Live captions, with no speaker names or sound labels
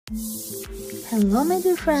Hello my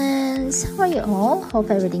dear friends, how are you all?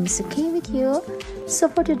 Hope everything's okay with you. So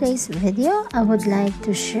for today's video, I would like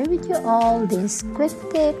to share with you all these quick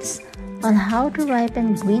tips on how to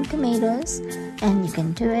ripen green tomatoes, and you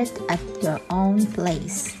can do it at your own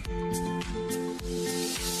place.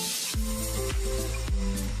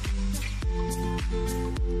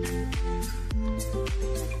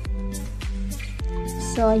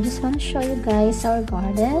 So I just want to show you guys our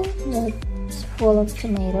garden that's full of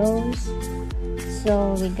tomatoes.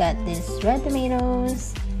 So we got these red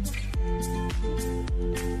tomatoes,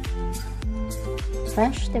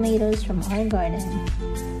 fresh tomatoes from our garden.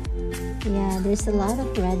 Yeah, there's a lot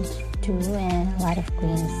of red too and a lot of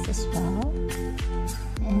greens as well.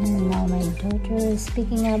 And now my daughter is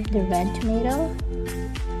picking up the red tomato.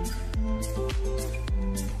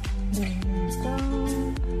 There you go.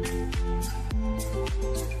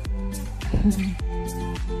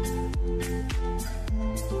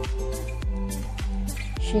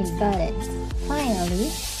 She got it finally.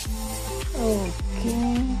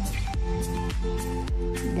 Okay,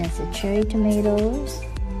 that's the cherry tomatoes,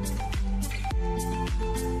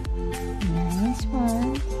 nice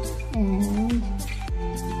one. And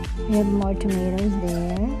we have more tomatoes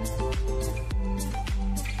there.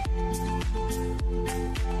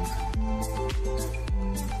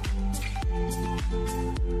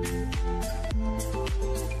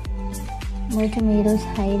 More tomatoes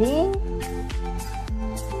hiding.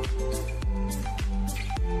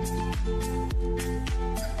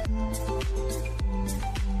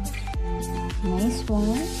 Nice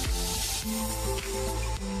one.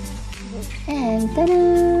 And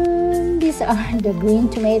ta-da! These are the green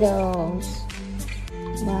tomatoes.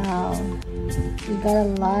 Wow, we got a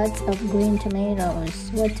lot of green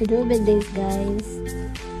tomatoes. What to do with these, guys?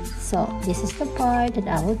 So this is the part that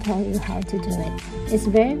I will tell you how to do it. It's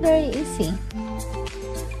very easy.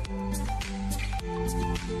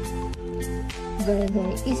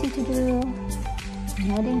 Very easy to do.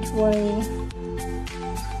 Nothing to worry.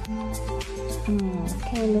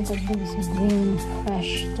 Okay, look at those green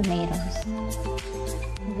fresh tomatoes.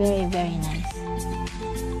 Very nice.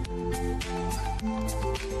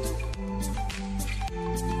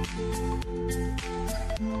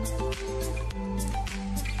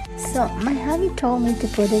 So my hubby told me to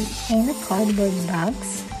put it in a cardboard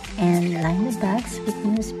box and line the box with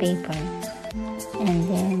newspaper, and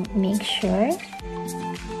then make sure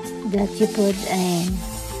that you put a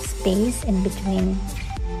space in between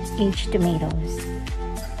each tomatoes.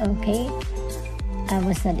 Okay, I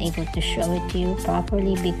was not able to show it to you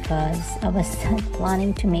properly because I was not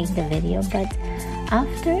planning to make the video, but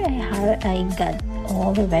after I got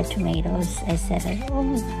all the red tomatoes, I said, oh,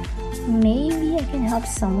 maybe I can help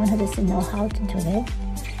someone who doesn't know how to do it.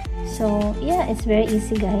 So yeah, it's very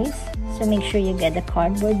easy, guys. So make sure you get the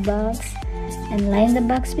cardboard box and line the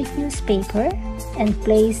box with newspaper and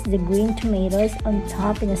place the green tomatoes on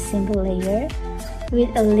top in a single layer with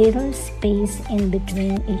a little space in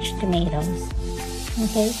between each tomatoes.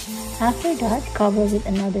 Okay, after that, cover with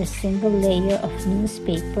another single layer of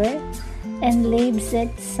newspaper and leaves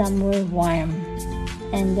it somewhere warm,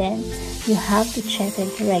 and then you have to check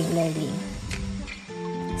it regularly.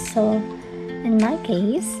 So in my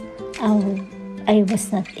case, I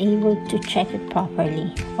was not able to check it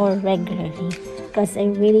properly or regularly because I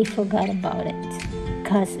really forgot about it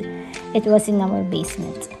because it was in our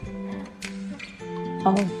basement.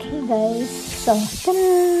 Okay guys, so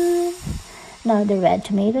ta-da! Now the red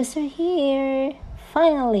tomatoes are here.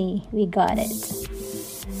 Finally, we got it.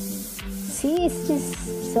 See, it's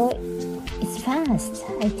just so, it's fast.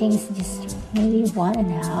 I think it's just maybe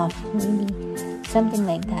 1.5, maybe something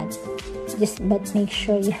like that. But make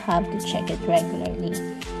sure you have to check it regularly.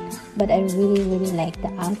 But I really like the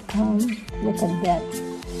outcome. Look at that.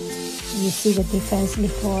 You see the difference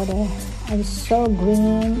before there. I was so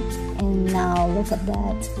green, and now look at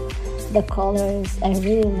that. The colors, I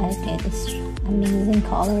really like it. It's amazing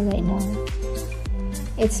color right now.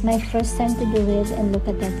 It's my first time to do it, and look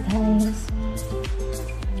at that, guys.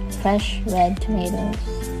 Fresh red tomatoes.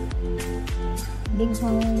 Big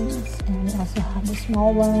ones, and we also have the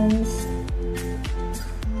small ones.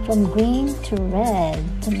 From green to red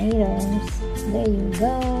tomatoes. There you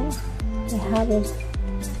go. We have it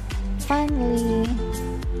finally.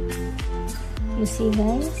 You see,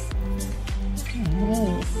 guys?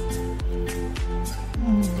 Nice.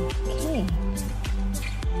 Okay.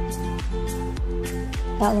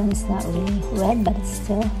 That one's not really red, but it's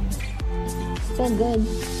still good.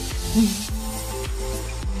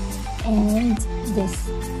 And just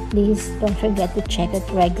please don't forget to check it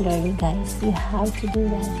regularly, guys. You have to do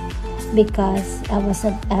that. because I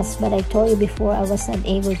wasn't, as what I told you before, I wasn't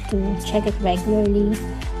able to check it regularly.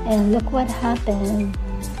 And look what happened.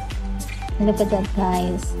 Look at that,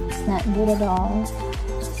 guys. It's not good at all.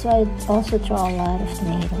 So I also throw a lot of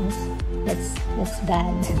tomatoes. That's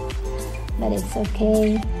bad, but it's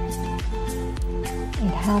okay.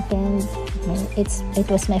 It happened. It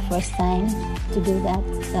was my first time to do that,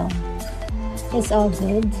 so it's all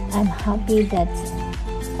good. I'm happy that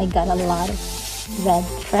I got a lot of red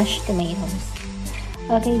fresh tomatoes.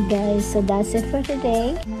 Okay guys, so that's it for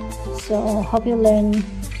today. So hope you learn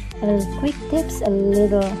quick tips, a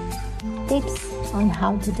little tips on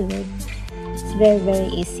how to do it. It's very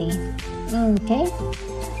easy. Okay,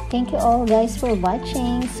 thank you all guys for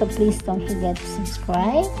watching. So please don't forget to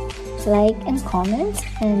subscribe, like and comment,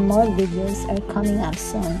 and more videos are coming up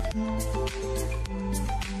soon.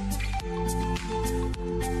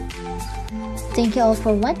 Thank you all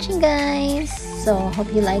for watching guys. So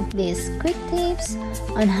hope you like these quick tips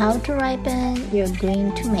on how to ripen your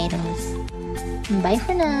green tomatoes. Bye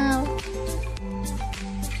for now.